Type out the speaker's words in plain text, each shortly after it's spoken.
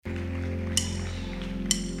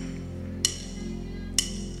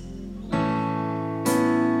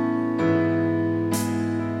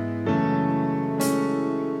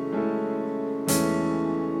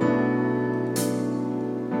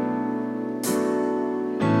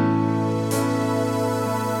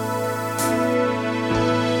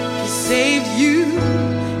saved you,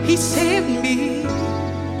 He saved me.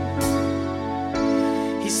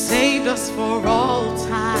 He saved us for all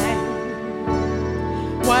time.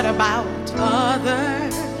 What about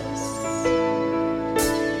others?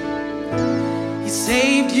 He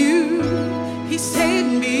saved you, He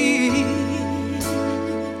saved me.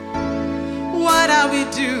 What are we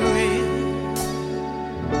doing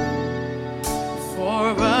for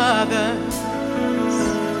others?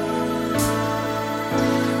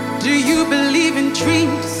 Do you believe in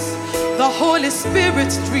dreams, the Holy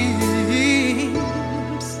Spirit's dreams?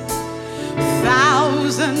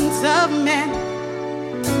 Thousands of men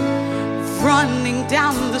running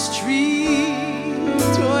down the street.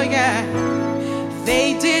 Oh yeah, they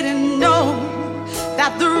didn't know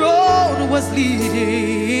that the road was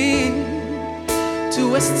leading to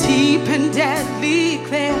a steep and deadly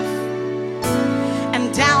cliff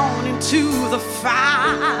and down into the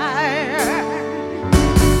fire.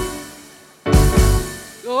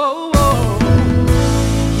 Oh, oh.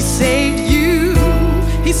 He saved you,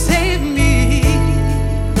 He saved me.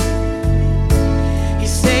 He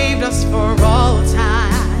saved us for all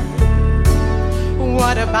time.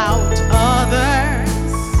 What about others?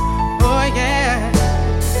 Oh yeah.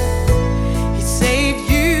 He saved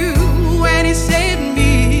you and He saved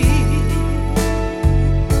me.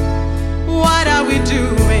 What are we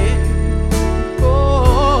doing,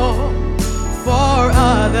 oh, for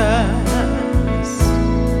others?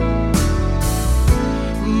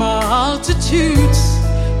 Multitudes,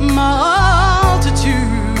 multitudes,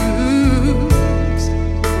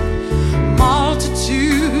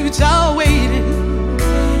 multitudes are waiting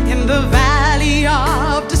in the valley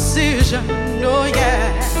of decision. Oh yeah,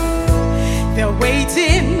 they're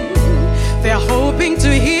waiting, they're hoping to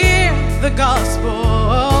hear the gospel.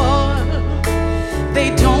 They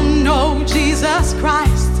don't know Jesus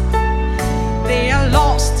Christ, they are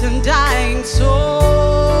lost and dying souls.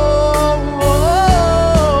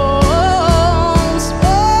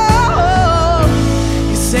 Oh,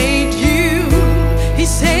 He saved you, He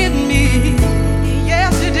saved me.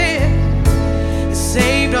 Yes, He did. He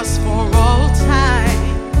saved us for all time.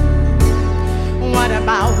 What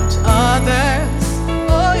about others?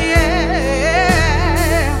 Oh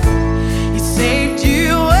yeah, He saved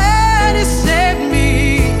you and He saved me.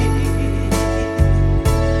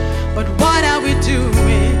 But what are we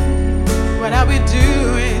doing? What are we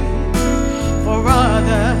doing for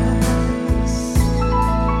others?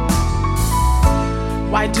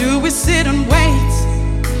 Why do we sit and wait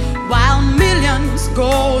while millions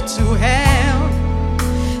go to hell?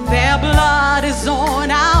 Their blood is on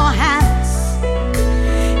our hands.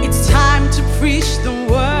 It's time to preach the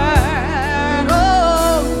word.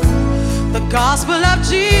 Oh, the gospel of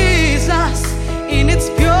Jesus in its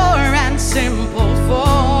pure and simple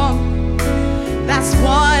form. That's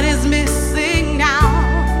what is missing now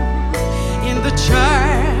in the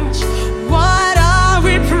church. What are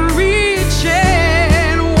we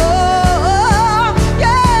preaching? Oh,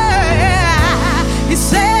 yeah. He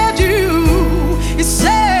saved you, He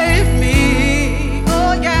saved me.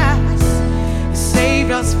 Oh, yes. He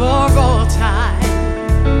saved us for all time.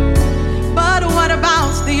 But what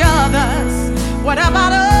about the others? What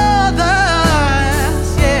about others?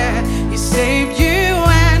 Yeah. He saved you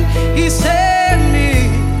and He saved me.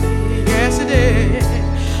 Yes, He did.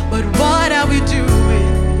 But what are we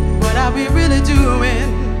doing? What are we really doing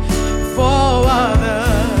for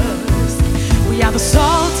others? We are the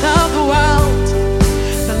salt of the world,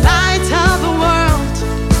 the light of the world.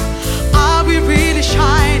 Are we really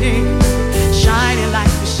shining, shining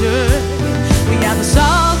like we should? We are the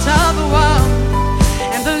salt of the world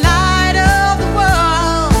and the light of the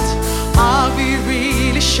world. Are we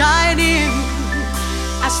really shining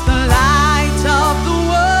as the light of the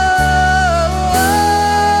world?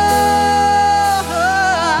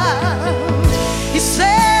 He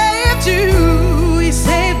saved you, He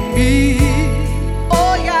saved me.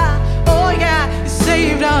 Oh yeah, He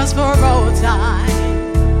saved us for all time.